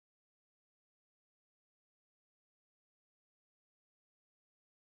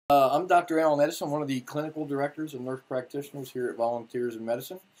I'm Dr. Eddison, one of the clinical directors and nurse practitioners here at Volunteers in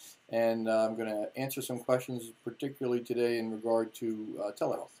Medicine, and I'm going to answer some questions, particularly today in regard to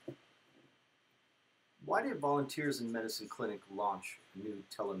telehealth. Why did Volunteers in Medicine Clinic launch a new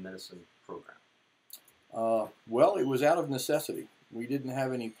telemedicine program? Well, it was out of necessity. We didn't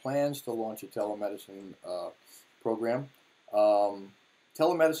have any plans to launch a telemedicine program.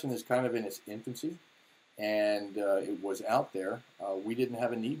 Telemedicine is kind of in its infancy, and it was out there. We didn't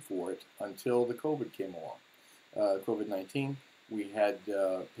have a need for it until the COVID came along. COVID-19, we had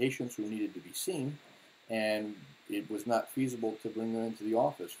patients who needed to be seen, and it was not feasible to bring them into the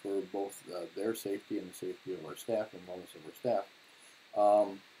office for both their safety and the safety of our staff and wellness of our staff.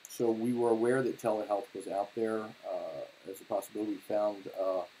 So we were aware that telehealth was out there as a possibility. We found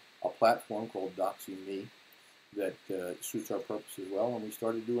a platform called DoxyMe that suits our purposes well, and we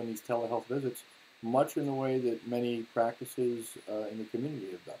started doing these telehealth visits much in the way that many practices in the community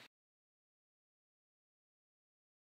have done.